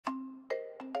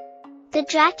The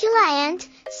Dracula ant,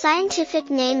 scientific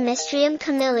name Mystrium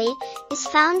camilli, is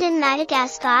found in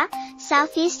Madagascar,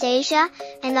 Southeast Asia,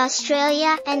 and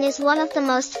Australia and is one of the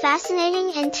most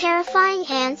fascinating and terrifying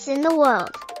ants in the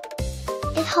world.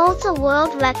 It holds a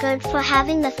world record for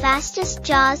having the fastest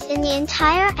jaws in the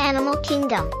entire animal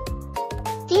kingdom.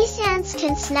 These ants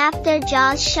can snap their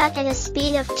jaws shut at a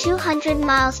speed of 200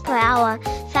 miles per hour,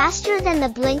 faster than the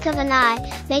blink of an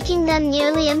eye, making them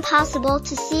nearly impossible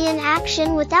to see in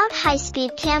action without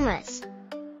high-speed cameras.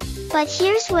 But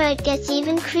here's where it gets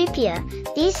even creepier.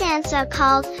 These ants are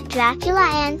called Dracula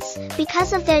ants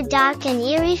because of their dark and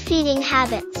eerie feeding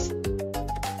habits.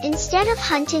 Instead of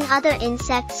hunting other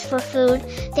insects for food,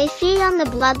 they feed on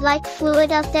the blood-like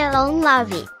fluid of their own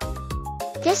larvae.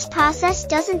 This process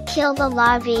doesn't kill the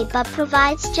larvae but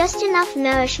provides just enough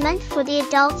nourishment for the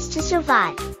adults to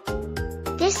survive.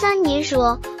 This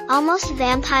unusual, almost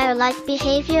vampire-like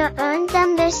behavior earned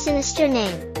them their sinister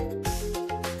name.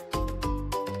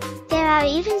 There are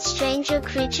even stranger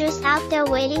creatures out there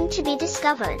waiting to be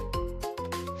discovered.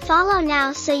 Follow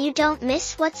now so you don't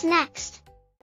miss what's next.